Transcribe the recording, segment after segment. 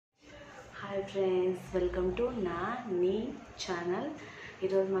Hi friends, welcome to నీ channel.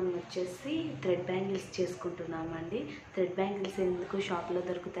 ఈరోజు మనం వచ్చేసి థ్రెడ్ బ్యాంగిల్స్ చేసుకుంటున్నామండి. థ్రెడ్ బ్యాంగిల్స్ ఎందుకు షాప్లో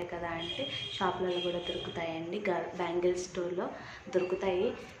దొరుకుతాయి కదా అంటే షాప్లలో కూడా దొరుకుతాయండి, బ్యాంగిల్స్ స్టోర్లో దొరుకుతాయి.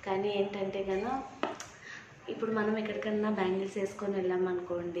 కానీ ఏంటంటే కన్నా ఇప్పుడు మనం ఎక్కడికన్నా బ్యాంగిల్స్ వేసుకొని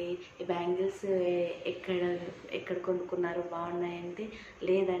వెళ్ళామనుకోండి, ఈ బ్యాంగిల్స్ ఎక్కడ కొనుక్కున్నారు, బాగున్నాయంటే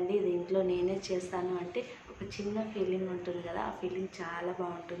లేదండి ఇది ఇంట్లో నేనే చేస్తాను అంటే ఒక చిన్న ఫీలింగ్ ఉంటుంది కదా, ఆ ఫీలింగ్ చాలా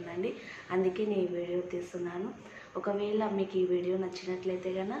బాగుంటుందండి. అందుకే నేను ఈ వీడియో తీస్తున్నాను. ఒకవేళ మీకు ఈ వీడియో నచ్చినట్లయితే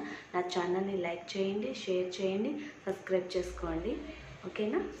కనుక నా ఛానల్ని లైక్ చేయండి, షేర్ చేయండి, సబ్స్క్రైబ్ చేసుకోండి,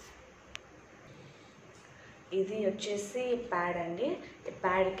 ఓకేనా. ఇది వచ్చేసి ప్యాడ్ అండి. ఈ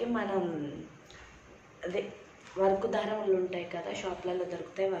ప్యాడ్కి మనం అదే వర్క్ దారాలు ఉంటాయి కదా, షాప్లలో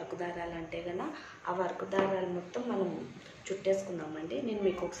దొరుకుతాయి వర్క్ దారాలు అంటే కన్నా ఆ వర్క్ దారాలు మొత్తం మనం చుట్టేసుకుందామండి. నేను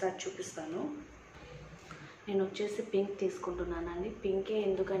మీకు ఒకసారి చూపిస్తాను. నేను వచ్చేసి పింక్ తీసుకుంటున్నానండి. పింకే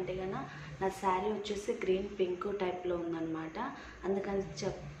ఎందుకంటే కన్నా నా శారీ వచ్చేసి గ్రీన్ పింక్ టైప్లో ఉందన్నమాట. అందుకని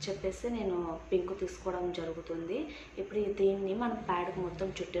చెప్పేసి నేను పింక్ తీసుకోవడం జరుగుతుంది. ఇప్పుడు దీన్ని మనం ప్యాడ్కి మొత్తం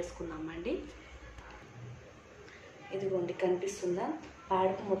చుట్టేసుకుందామండి. ఇదిగోండి, కనిపిస్తుందా?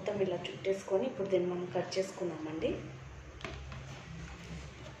 ప్యాడ్కి మొత్తం ఇలా చుట్టేసుకొని ఇప్పుడు దీన్ని మనం కట్ చేసుకున్నామండి.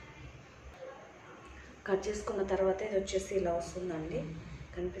 కట్ చేసుకున్న తర్వాత ఇది వచ్చేసి ఇలా వస్తుందండి,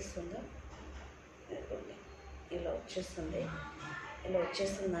 కనిపిస్తుందా? ఇదిగోండి, ఇలా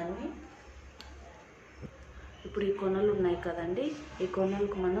వచ్చేస్తుందండి. ఇప్పుడు ఈ కొనలు ఉన్నాయి కదండి, ఈ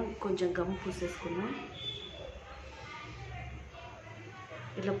కొనలకు మనం కొంచెం గమ్ పూసేసుకున్నాం.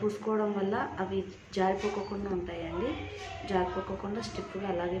 ఇట్లా పూసుకోవడం వల్ల అవి జారిపోకుండా ఉంటాయండి, జారిపోకుండా స్టిఫ్గా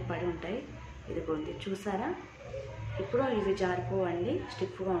అలాగే పడి ఉంటాయి. ఇదిగోండి, చూసారా? ఇప్పుడు ఇవి జారిపోవండి,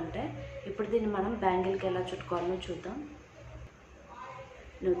 స్టిఫ్గా ఉంటాయి. ఇప్పుడు దీన్ని మనం బ్యాంగిల్కి ఎలా చుట్టుకోవాలో చూద్దాం.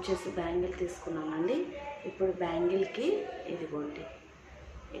 నేను వచ్చేసి బ్యాంగిల్ తీసుకున్నామండి. ఇప్పుడు బ్యాంగిల్కి ఇదిగోండి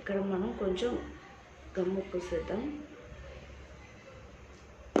ఇక్కడ మనం కొంచెం గమ్ము పూసేద్దాం.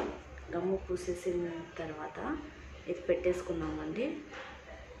 గమ్ము పూసేసిన తర్వాత ఇది పెట్టేసుకున్నామండి.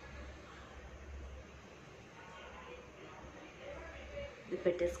 ఇది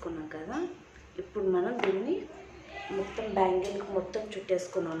పెట్టేసుకున్నాం కదా, ఇప్పుడు మనం దీన్ని మొత్తం బ్యాంగిల్కి మొత్తం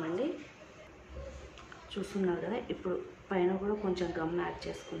చుట్టేసుకున్నామండి. చూస్తున్నారు కదా, ఇప్పుడు పైన కూడా కొంచెం గమ్ యాడ్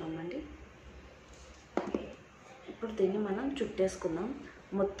చేసుకున్నామండి. ఇప్పుడు దీన్ని మనం చుట్టేసుకుందాం.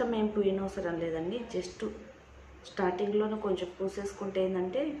 మొత్తం ఏం పూయనవసరం లేదండి, జస్ట్ స్టార్టింగ్లోనే కొంచెం పూసేసుకుంటే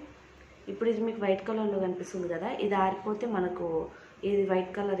ఏంటంటే ఇప్పుడు ఇది మీకు వైట్ కలర్లో కనిపిస్తుంది కదా, ఇది ఆరిపోతే మనకు ఇది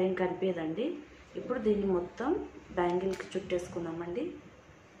వైట్ కలర్ ఏం కనిపించదండి. ఇప్పుడు దీన్ని మొత్తం బ్యాంగిల్కి చుట్టేసుకున్నామండి.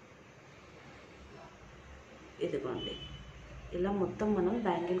 ఇదిగోండి, ఇలా మొత్తం మనం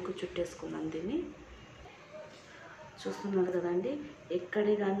బ్యాంగిల్కి చుట్టేసుకున్నాం. దీన్ని చూస్తున్నారు కదండి,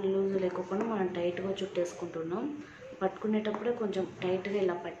 ఎక్కడే కానీ లూజ్ లేకుండా మనం టైట్గా చుట్టేసుకుంటున్నాం. పట్టుకునేటప్పుడే కొంచెం టైట్గా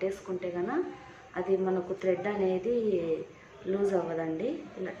ఇలా పట్టేసుకుంటే కనుక అది మనకు థ్రెడ్ అనేది లూజ్ అవ్వదండి.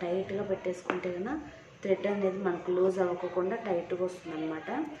 ఇలా టైట్గా పెట్టేసుకుంటే కనుక థ్రెడ్ అనేది మనకు లూజ్ అవ్వకుండా టైట్గా వస్తుంది అన్నమాట.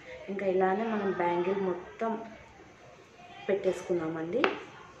 ఇంకా ఇలానే మనం బ్యాంగిల్ మొత్తం పెట్టేసుకున్నామండి.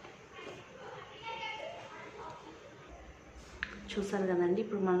 చూసారు కదండి,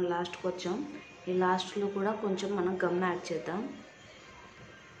 ఇప్పుడు మనం లాస్ట్కి వచ్చాం. ఈ లాస్ట్లో కూడా కొంచెం మనం గమ్ యాడ్ చేద్దాం.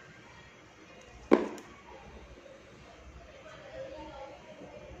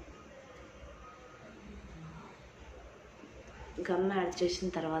 గమ్ యాడ్ చేసిన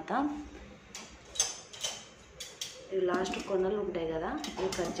తర్వాత ఇవి లాస్ట్ కొనలు ఉంటాయి కదా, ఇవి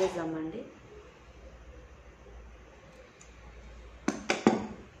కట్ చేద్దామండి.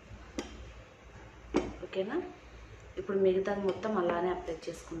 ఓకేనా, ఇప్పుడు మిగతాది మొత్తం అలానే అప్లై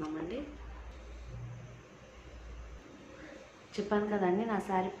చేసుకుందామండి. చెప్పాను కదండి నా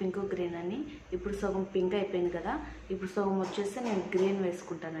శారీ పింక్ గ్రీన్ అని. ఇప్పుడు సగం పింక్ అయిపోయింది కదా, ఇప్పుడు సగం వచ్చేసి నేను గ్రీన్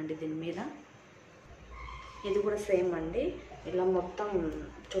వేసుకుంటానండి దీని మీద. ఇది కూడా సేమ్ అండి, ఇలా మొత్తం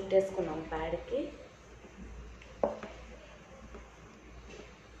చుట్టేసుకున్నాం ప్యాడ్కి.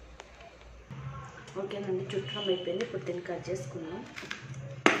 ఓకేనండి, చుట్టడం అయిపోయింది. ఇప్పుడు దీన్ని కట్ చేసుకున్నాం.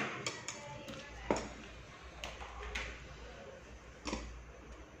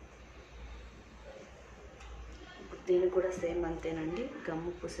 ఇప్పుడు దీన్ని కూడా సేమ్ అంతేనండి,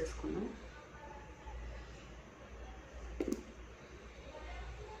 గమ్ము పూసేసుకున్నాం.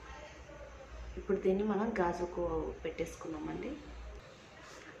 ఇప్పుడు దీన్ని మనం గాజుకు పెట్టేసుకున్నామండి.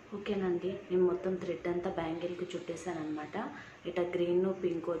 ఓకేనండి, నేను మొత్తం థ్రెడ్ అంతా బ్యాంగిల్కి చుట్టేసాను అనమాట. ఇట్లా గ్రీన్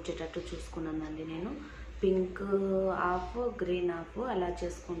పింక్ వచ్చేటట్టు చూసుకున్నానండి. నేను పింక్ హాఫ్ గ్రీన్ హాఫ్ అలా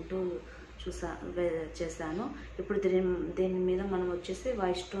చేసుకుంటూ చేశాను. ఇప్పుడు దీని మీద మనం వచ్చేసి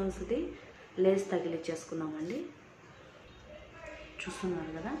వైట్ స్టోన్స్ది లేస్ తగిలిచ్చేసుకున్నామండి.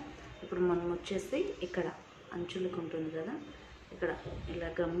 చూస్తున్నారు కదా, ఇప్పుడు మనం వచ్చేసి ఇక్కడ అంచులకు ఉంటుంది కదా, ఇక్కడ ఇలా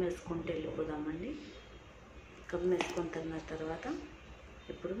గమ్ వేసుకుంటూ వెళ్ళిపోదామండి. గమ్ వేసుకున్న తర్వాత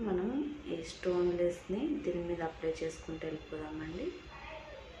ఇప్పుడు మనం ఈ స్టోన్లెస్ని దీని మీద అప్లై చేసుకుంటూ వెళ్ళిపోదామండి.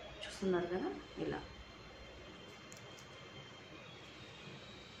 చూస్తున్నారు కదా, ఇలా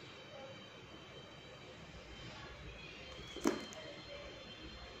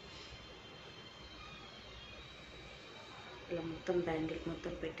ఇలా మొత్తం బ్యాంగిల్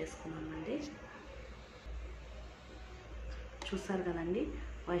మొత్తం పెట్టేసుకున్నామండి. చూసారు కదండి,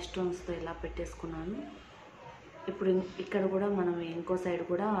 వైట్ స్టోన్స్తో ఇలా పెట్టేసుకున్నాను. ఇప్పుడు ఇక్కడ కూడా మనం ఇంకో సైడ్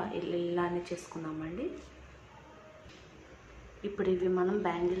కూడా ఇలానే చేసుకున్నామండి. ఇప్పుడు ఇవి మనం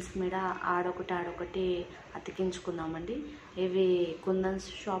బ్యాంగిల్స్ మీద ఆడొకటి అతికించుకుందామండి. ఇవి కుందన్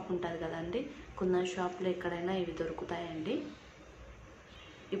షాప్ ఉంటుంది కదండి, కుందన్ షాప్లో ఎక్కడైనా ఇవి దొరుకుతాయండి.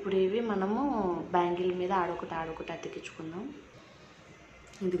 ఇప్పుడు ఇవి మనము బ్యాంగిల్ మీద ఆడొకటి అతికించుకుందాం.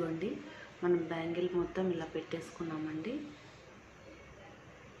 ఇదిగోండి, మనం బ్యాంగిల్ మొత్తం ఇలా పెట్టేసుకున్నామండి.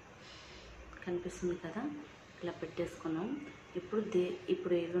 కనిపిస్తుంది కదా, ఇలా పెట్టేసుకున్నాం. ఇప్పుడు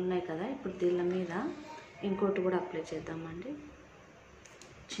ఇవి ఉన్నాయి కదా, ఇప్పుడు దీళ్ళ మీద ఇంకోటి కూడా అప్లై చేద్దామండి.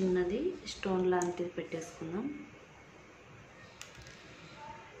 చిన్నది స్టోన్ లాంటిది పెట్టేసుకుందాం.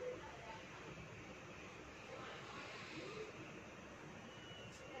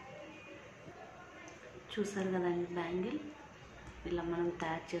 చూసారు కదండి, బ్యాంగిల్ ఇలా మనం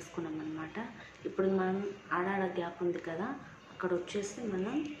తయారు చేసుకున్నాం అన్నమాట. ఇప్పుడు మనం ఆడాడ గ్యాప్ ఉంది కదా, అక్కడ వచ్చేసి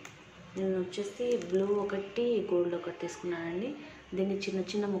నేను వచ్చేసి బ్లూ ఒకటి గోల్డ్ ఒకటి తీసుకున్నానండి. దీన్ని చిన్న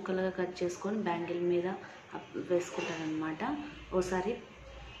చిన్న ముక్కలుగా కట్ చేసుకొని బ్యాంగిల్ మీద వేసుకుంటాను అన్నమాట. ఓసారి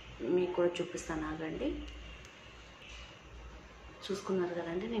మీకు కూడా చూపిస్తాను, ఆగండి. చూసుకున్నారు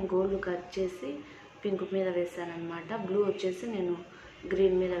కదండి, నేను గోల్డ్ కట్ చేసి పింక్ మీద వేసాను అన్నమాట. బ్లూ వచ్చేసి నేను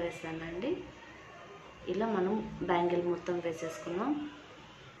గ్రీన్ మీద వేసానండి. ఇలా మనం బ్యాంగిల్ మొత్తం వేసేసుకున్నాం.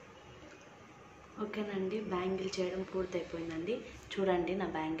 ఓకేనండి, బ్యాంగిల్ చేయడం పూర్తయిపోయిందండి. చూడండి నా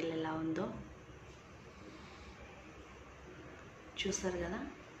బ్యాంగిల్ ఎలా ఉందో. చూసారు కదా,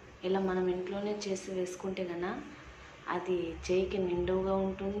 ఇలా మనం ఇంట్లోనే చేసి వేసుకుంటే కన్నా అది చేయికి నిండుగా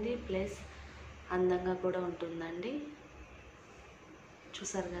ఉంటుంది, ప్లస్ అందంగా కూడా ఉంటుందండి.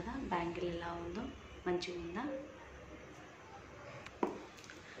 చూసారు కదా బ్యాంగిల్ ఎలా ఉందో, మంచిగా ఉందా.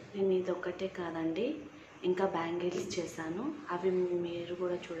 నేను ఇది ఒక్కటే కాదండి, ఇంకా బ్యాంగిల్స్ చేశాను. అవి మీరు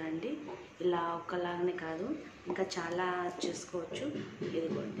కూడా చూడండి. ఇలా ఒకలాగానే కాదు, ఇంకా చాలా చేసుకోవచ్చు.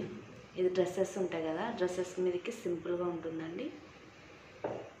 ఇదిగోండి, ఇది డ్రెస్సెస్ ఉంటాయి కదా, డ్రెస్సెస్ మీదకి సింపుల్గా ఉంటుందండి.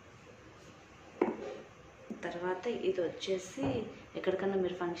 తర్వాత ఇది వచ్చేసి ఎక్కడికన్నా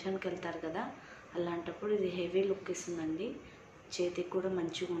మీరు ఫంక్షన్కి వెళ్తారు కదా, అలాంటప్పుడు ఇది హెవీ లుక్ ఇస్తుందండి. చేతికి కూడా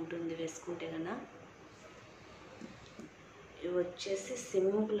మంచిగా ఉంటుంది వేసుకుంటే కన్నా. ఇవి వచ్చేసి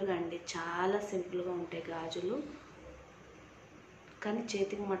సింపుల్గా అండి, చాలా సింపుల్గా ఉంటాయి గాజులు, కానీ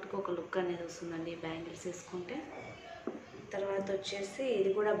చేతికి మట్టుకు ఒక లుక్ అనేది వస్తుందండి ఈ బ్యాంగిల్స్ వేసుకుంటే. తర్వాత వచ్చేసి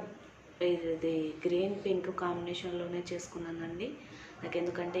ఇది కూడా ఇది గ్రీన్ పింక్ కాంబినేషన్లోనే చేసుకున్నానండి. నాకు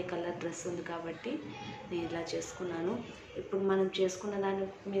ఎందుకంటే ఈ కలర్ డ్రెస్ ఉంది కాబట్టి నేను ఇలా చేసుకున్నాను. ఇప్పుడు మనం చేసుకున్న దాని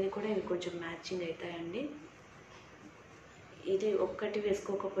మీద కూడా ఇవి కొంచెం మ్యాచింగ్ అవుతాయండి. ఇది ఒక్కటి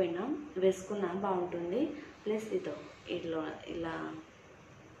వేసుకున్నా బాగుంటుంది. ప్లస్ ఇలా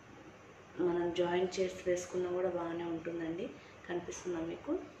మనం జాయింట్ చేసి వేసుకున్నా కూడా బాగానే ఉంటుందండి. కనిపిస్తుందా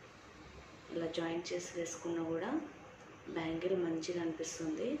మీకు? ఇలా జాయింట్ చేసి వేసుకున్నా కూడా బ్యాంగిల్ మంచిగా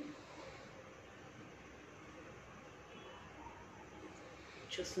అనిపిస్తుంది.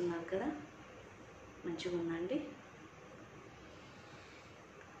 చూస్తున్నారు కదా, మంచిగా ఉందండి.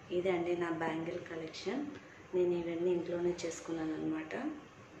 ఇదే అండి నా బ్యాంగిల్ కలెక్షన్. నేను ఇవన్నీ ఇంట్లోనే చేసుకున్నాను అన్నమాట.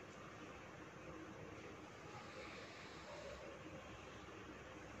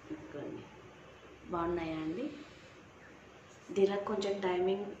 బాగున్నాయా అండి? దీనికి కొంచెం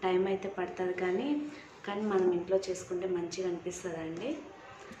టైం అయితే పడుతుంది, కానీ మనం ఇంట్లో చేసుకుంటే మంచిగా అనిపిస్తుందండి.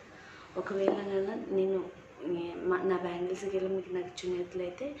 ఒకవేళ నేను నా బ్యాంగిల్స్కి వెళ్ళి మీకు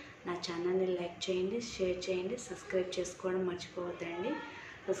నచ్చినట్లయితే నా ఛానల్ని లైక్ చేయండి, షేర్ చేయండి, సబ్స్క్రైబ్ చేసుకోవడం మర్చిపోవద్దండి.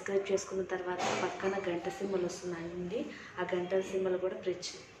 సబ్స్క్రైబ్ చేసుకున్న తర్వాత పక్కన గంట సింబల్ వస్తుందండి, ఆ గంట సింబల్ కూడా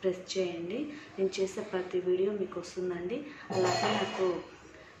ప్రెస్ చేయండి. నేను చేసే ప్రతి వీడియో మీకు వస్తుందండి. అలాగే నాకు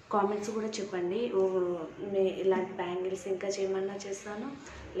కామెంట్స్ కూడా చెప్పండి, ఇలాంటి బ్యాంగిల్స్ ఇంకా చేయమన్నా చేస్తాను,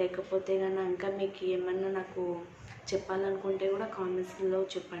 లేకపోతే కన్నా ఇంకా మీకు ఏమన్నా నాకు చెప్పాలనుకుంటే కూడా కామెంట్స్లో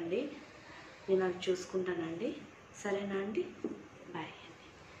చెప్పండి, నేను అది చూసుకుంటానండి. సరేనా అండి?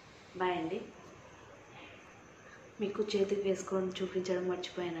 బాయ్ అండి. మీకు చేతికి వేసుకొని చూపించడం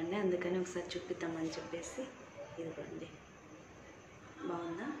మర్చిపోయానండి, అందుకని ఒకసారి చూపిద్దామని చెప్పేసి. ఇదిగోండి,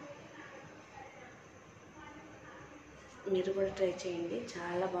 బాగుందా? మీరు కూడా ట్రై చేయండి,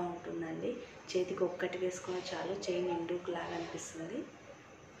 చాలా బాగుంటుందండి. చేతికి ఒక్కటి వేసుకొని చాలు, చేయి నిండుకులాగా అనిపిస్తుంది.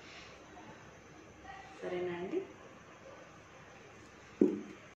 సరేనా అండి?